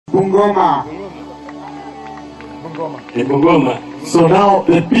Bungoma. Bungoma. So now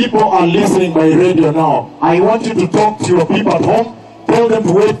the people are listening by radio now. I want you to talk to your people at home. Tell them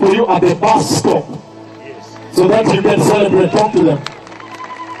to wait for you at the bus stop. Yes. So that you can celebrate. Talk to them.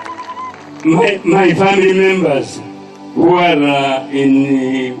 My family members who are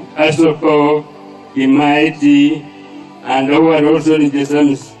in Asoko, Imaiti, and who are also in the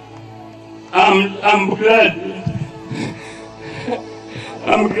slums. I'm glad.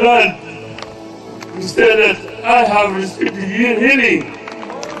 I'm glad to say that I have received healing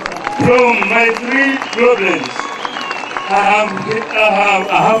from my 3 problems. I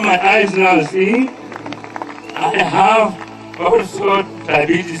have my eyes now seeing. I have also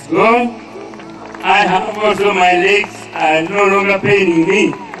diabetes gone. I have also my legs are no longer paining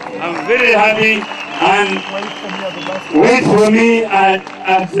me. I'm very happy, and wait for me at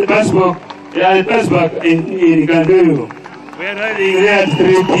the bus stop in Kanduru. We're riding there at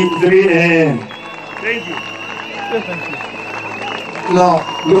 3 a.m. Thank you. Now,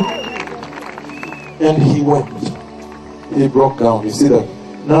 look. And he wept. He broke down. You see that?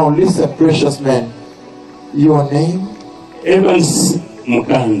 Now listen, precious man. Your name? Evans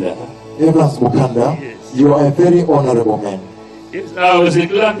Mukanda. Evans Mukanda. Yes. You are a very honorable man. Yes, I was a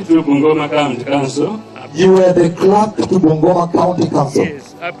clerk to Bungoma County Council. You were the clerk to Bungoma County Council?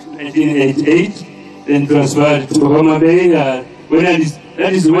 Yes, up to 1988. Then transferred to Homa Bay.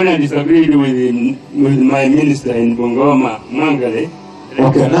 That is when I disagreed with my minister in Bungoma, Mangale.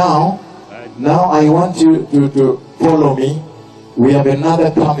 Okay, now I want you to follow me. We have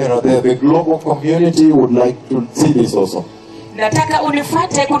another camera there. The global community would like to see this also. Nataka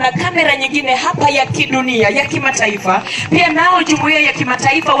unifuate, kuna kamera nyingine hapa ya kidunia, ya kimataifa. Pia nao jumuiya ya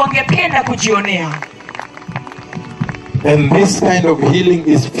kimataifa wangependa kujionea. And this kind of healing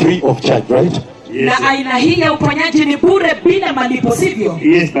is free of charge, right? Yes, na aina hii ya uponyaji ni bure bila malipo, sivyo?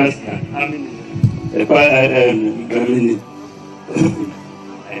 Yes, Pastor. I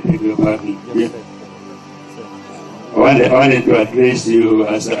beg your pardon. Yes. I wanted to address you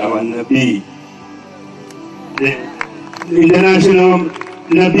as our Nabi, the international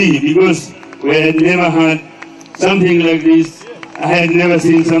Nabi, because we had never had something like this. I had never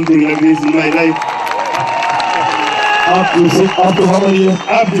seen something like this in my life. Up to how many years?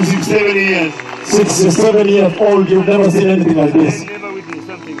 Up to 6-7 years. 6 or 7 years old, you've never seen anything like this. I had never witnessed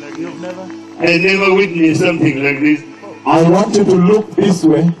something like this. I had never witnessed something like this. I want you to look this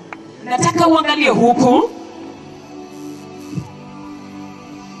way. Nataka uangalie huku.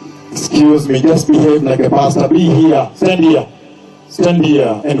 Excuse me, just behave like a pastor. Be here. Stand here. Stand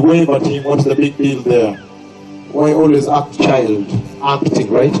here and wave at him. What's the big deal there? Why always act child?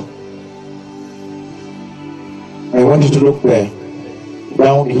 Acting, right? I want you to look there.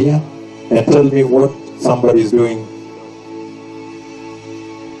 Down here. And tell me what somebody is doing.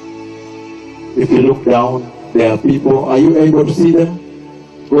 If you look down, there are people. Are you able to see them?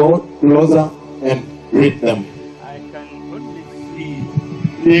 Go closer and greet them. I can only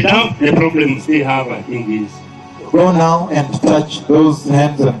see the problems they have, I think, is. Go now and touch those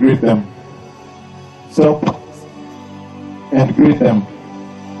hands and greet them. Stop and greet them.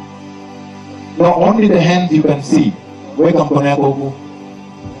 No, only the hands you can see.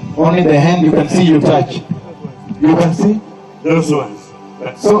 Only the hand you can see, you touch. You can see? Those ones.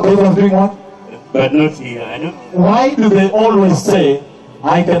 So those ones doing what? But not here, I know. Why do they always say,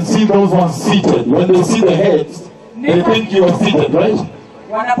 I can see those ones seated? When they see the heads, they think you are seated, right?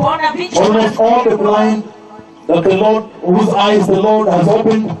 Almost all the blind that the Lord, whose eyes the Lord has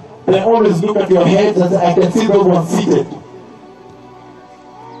opened, they always look at your heads and say, I can see those ones seated.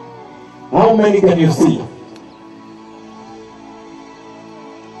 How many can you see?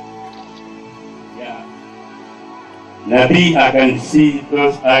 Nabi, I can see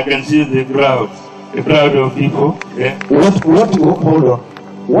the crowd of people. Yeah. Hold on.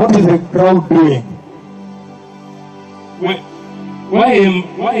 What is the crowd doing? Why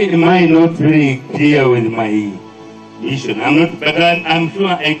am I not very clear with my vision? I'm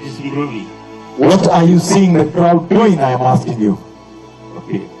sure it is improving. What are you seeing the crowd doing, I am asking you?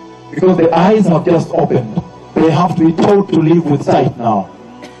 Okay. Because the eyes have just opened. They have to be taught to live with sight now.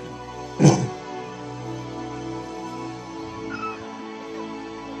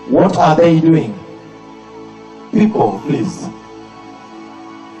 What are they doing? People, please.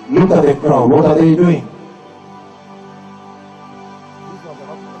 Look at the crowd. What are they doing?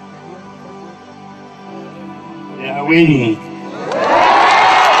 They are waiting.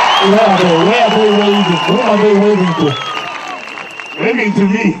 Where are they waving? Who are they waving to? Waving to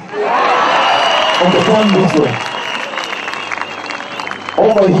me. Okay, come this way.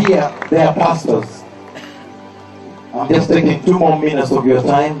 Over here, they are pastors. I'm just taking 2 more minutes of your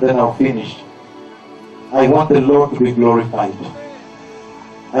time, then I'll finish. I want the Lord to be glorified.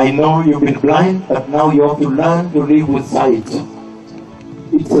 I know you've been blind, but now you have to learn to live with sight.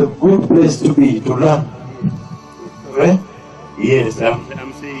 It's a good place to be, to learn. Right? Yes,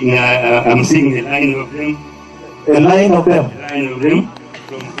 I'm seeing the line of them. A line of them. A line of them.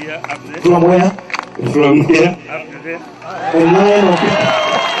 From here up there. From where? From here up there. A line of them.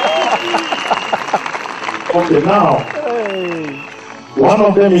 Okay, now, one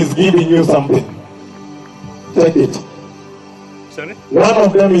of them is giving you something. Take it. Sorry? One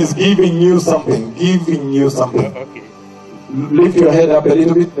of them is giving you something. Giving you something. Okay. Lift your head up a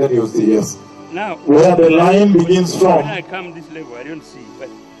little bit, then you'll see, yes. Now, Where the line begins when from. I come this level, I don't see, but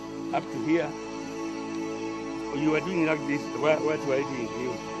up to here, you are doing like this. What were you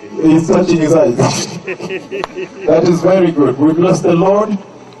doing? He's touching his eyes. That is very good. We bless the Lord.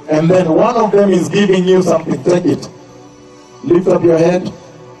 And then one of them is giving you something. Take it. Lift up your head.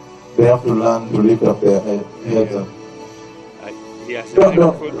 They have to learn to lift up their heads up.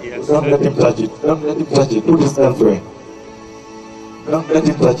 Don't let him touch it. Don't let him touch it. Put it elsewhere. Don't let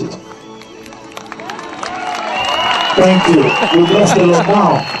him touch it. Thank you. We bless the Lord.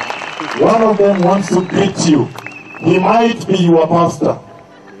 Now, one of them wants to greet you. He might be your pastor.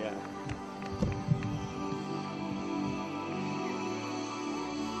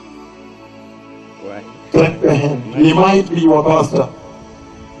 Take the hand. He might be your pastor.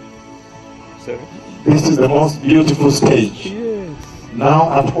 Sorry? This is the most beautiful stage. Yes. Now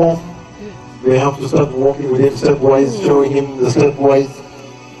at home, they have to start walking with him stepwise, showing him the stepwise.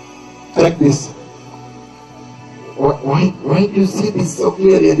 Take this. Why do you see this so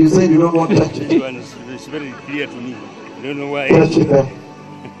clearly and you say you don't want to touch This it? one is very clear to me. I don't know why. Touch it then.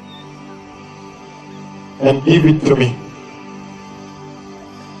 And give it to me.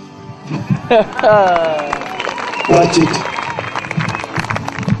 Touch it.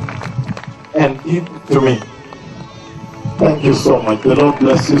 And give it to me. Thank you so much. The Lord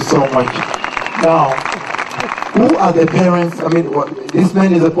bless you so much. Now, who are the parents? I mean, this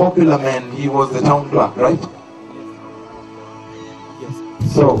man is a popular man. He was the town clerk, right?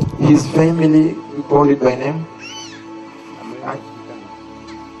 Yes. So, his family, you call it by name?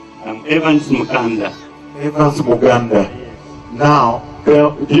 I'm Evans Mukanda. Evans Muganda. Now,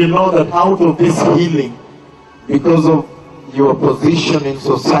 do you know that out of this healing, because of your position in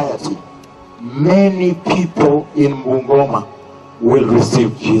society, many people in Bungoma will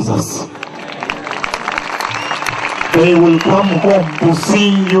receive Jesus. They will come home to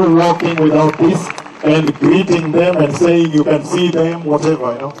see you walking without this and greeting them and saying you can see them,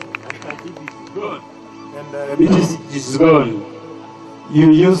 whatever, you know. And It is gone.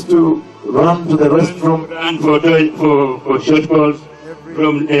 you used to run to the restroom. And for short calls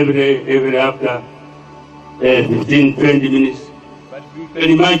from every after 15, 20 minutes. But you can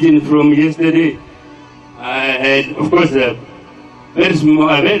imagine from yesterday, I had, of course, very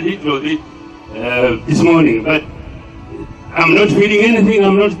little this morning, but I'm not feeling anything.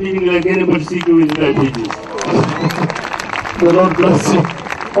 I'm not feeling like anybody sick with diabetes. The Lord bless you.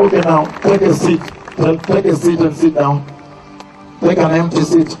 Okay, now take a seat. Take a seat and sit down. Take an empty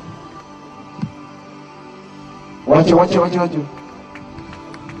seat. Watch you. I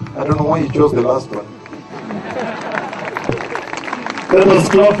don't know why you chose the last one. Let us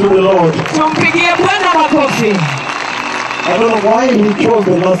clap to the Lord. Tumpigie Bwana makofi. I don't know why he chose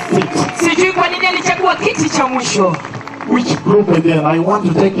the last seat. Sijui kwa nini alichagua kiti cha mwisho. Which group again? I want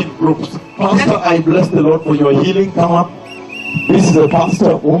to take in groups. Pastor, I bless the Lord for your healing. Come up. This is a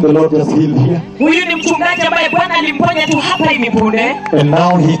pastor whom the Lord just healed here. Huyu ni mchungaji ambaye Bwana alimponya tu hapa hivi punde. And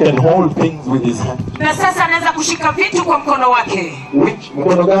now he can hold things with his hand. Na sasa anaweza kushika vitu kwa mkono wake. Which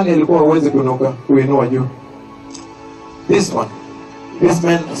mkono gani alikuwa hawezi kuinua juu? This one. This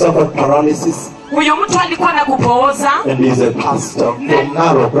man suffered paralysis. Huyu mtu alikuwa na kupooza. And he's a pastor from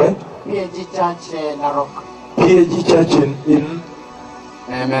Narok, right? PG Church Narok. PG Church in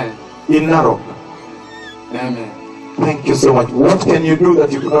Amen. in Narok. Amen. Thank you so much. What can you do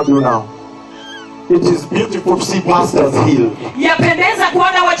that you cannot do now? It is beautiful to see pastors healed. Yapendeza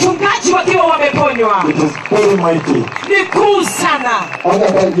kuona wachungaji wakiwa wameponywa. It is very mighty. Ni kuu sana.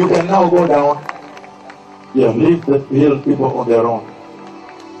 Otherwise, you can now go down. Yeah, leave the healed people on their own.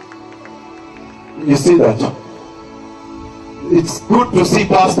 You see that? It's good to see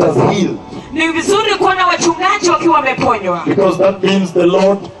pastors healed. Ni vizuri kuona wachungaji wakiwa wameponywa. Because that means the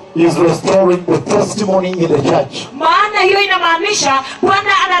Lord is restoring the testimony in the church. Maana hiyo inamaanisha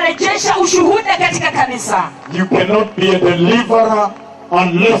Bwana anarejesha ushuhuda katika kanisa. You cannot be a deliverer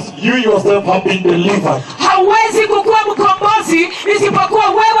unless you yourself have been delivered. Hauwezi kukuwa mkombozi isipokuwa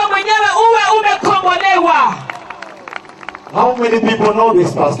wewe mwenyewe uwe umekombolewa. How many people know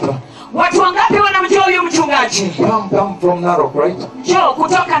this pastor? Watu wangapi wanamjua huyu mchungaji? Come from Narok, right? Njoo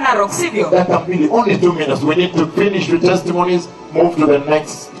kutoka Narok, sivyo? That can be only 2 minutes. We need to finish with testimonies, move to the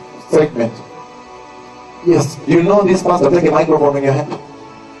next segment. Yes, do you know this pastor? Take a microphone in your hand.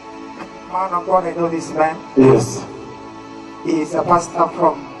 Man of God, I know this man. Yes. He is a pastor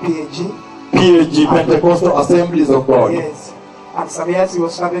from PAG. PAG, Pentecostal Assemblies of God. Yes. And some years he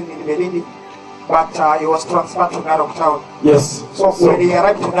was serving in Melini, but he was transferred to Narok Town. Yes. So when he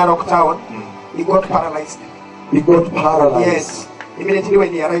arrived to Narok Town, he got paralyzed. He got paralyzed. Yes. Immediately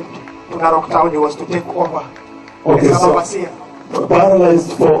when he arrived to Narok Town, he was to take over. Okay, as an so overseer.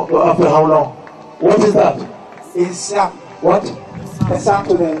 paralyzed for after how long? What is that? His son. What? The son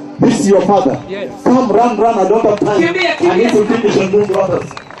to them. This is your father? Yes. Come, run, I don't have time. Give me I need to finish and move to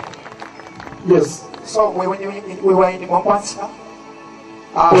others. Yes. So when we were in Mombasa,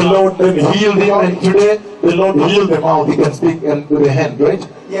 The Lord then healed him, and today the Lord healed the mouth. He can speak and with the hand, right?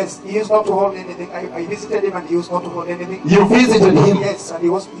 yes, he used not to hold anything. I visited him and he used not to hold anything. You visited him? Yes, and he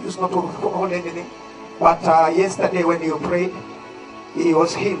used not to hold anything. But yesterday when you prayed, he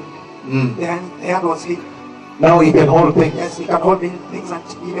was healed. The hand was healed. Now he can hold things. Yes, he can hold things and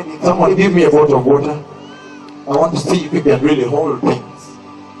even if Someone give me a bottle of water. I want to see if he can really hold things.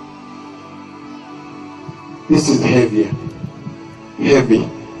 This is heavy. Heavy.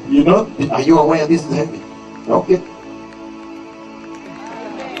 You know, are you aware this is heavy? Okay.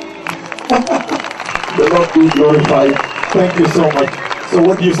 The Lord be glorified. Thank you so much. So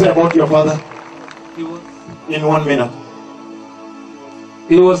what do you say about your father? In 1 minute.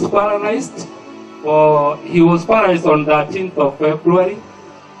 He was paralyzed. He was paralyzed on the 13th of February.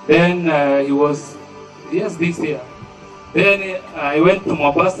 Then he was, yes, this year. Then I went to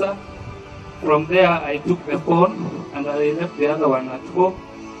Mombasa. From there, I took the phone and I left the other one at home.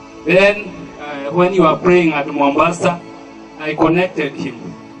 Then, when you were praying at Mombasa, I connected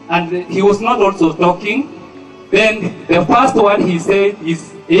him. And he was not also talking. Then, the first one he said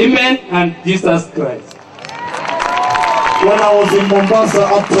is, Amen and Jesus Christ. When I was in Mombasa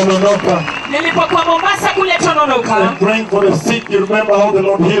up Tononoka, Nilipokuwa Mombasa kule Tononoka, and praying for the sick, you remember how the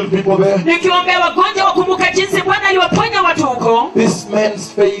Lord healed people there? nikiombea wagonjwa, wakumbuka jinsi Bwana aliwaponya watu huko. This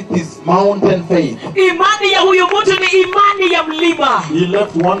man's faith is mountain faith. Imani ya huyu mtu ni imani ya mlima. He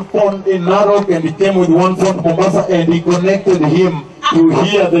left one phone in Narok and he came with one phone to Mombasa and he connected him to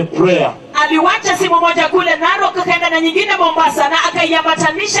hear the prayer. Aliwacha simu moja kule Narok, akaenda na nyingine Mombasa, na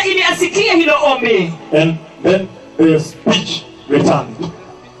akaiambatanisha ili asikie hilo ombi. And then the speech returned.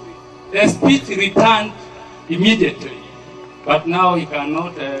 The speech returned immediately. But now he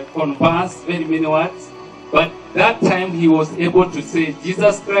cannot converse very many words. But that time he was able to say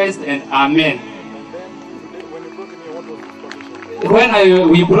Jesus Christ and Amen. When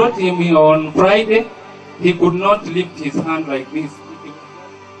we brought him here on Friday, he could not lift his hand like this.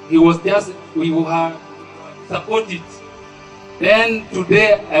 He was just, we were supported. Then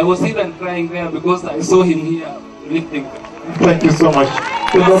today I was even crying there because I saw him here lifting. Thank you so much.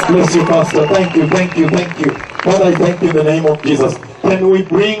 The Lord bless you, Pastor. Thank you. Father, I thank you in the name of Jesus. Can we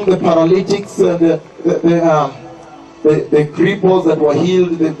bring the paralytics, the cripples that were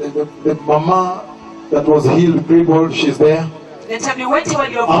healed, the mama that was healed, crippled, she's there.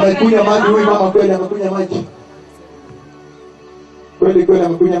 Amekunya maji huyu mama, kweli amekunya maji. Kweli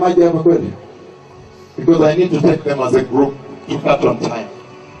amekunya maji hapa kweli. Because I need to take them as a group to cut on time.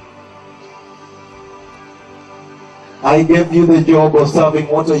 I gave you the job of serving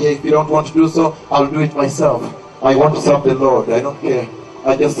water here. If you don't want to do so, I'll do it myself. I want to serve the Lord. I don't care.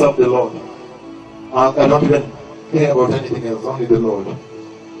 I just serve the Lord. I don't even care about anything else, only the Lord.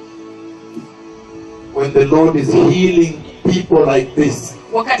 When the Lord is healing people like this,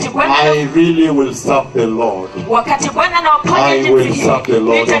 I really will serve the Lord. I will serve the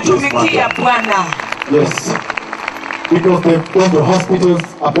Lord on this matter. Yes. Because they've gone to hospitals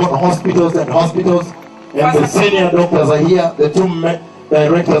upon hospitals and hospitals, and the senior doctors are here, the two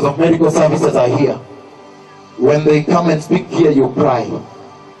directors of medical services are here. When they come and speak here, you cry.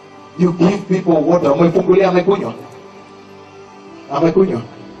 You give people water. Mwefungulia amekunywa? Amekunywa?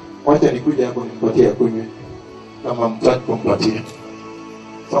 Wacha nikuja hapo nimpatie akunywe. Kama mtaki kumpatia.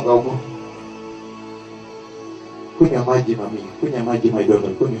 Songa huko. Kunywa maji mami. Kunywa maji my daughter.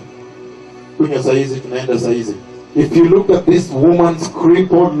 Kunywa. Kunywa saa hizi, tunaenda saa hizi. If you look at this woman's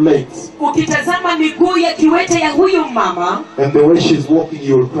crippled legs, ukitazama miguu ya kiwete ya huyu mama, and the way she's walking,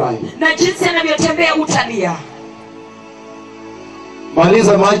 you'll cry. Na jinsi anavyotembea utalia.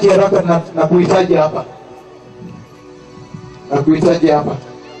 Maliza maji haraka na kuhitaji hapa. Na kuhitaji hapa.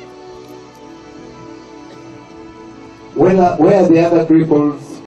 Where are the other cripples?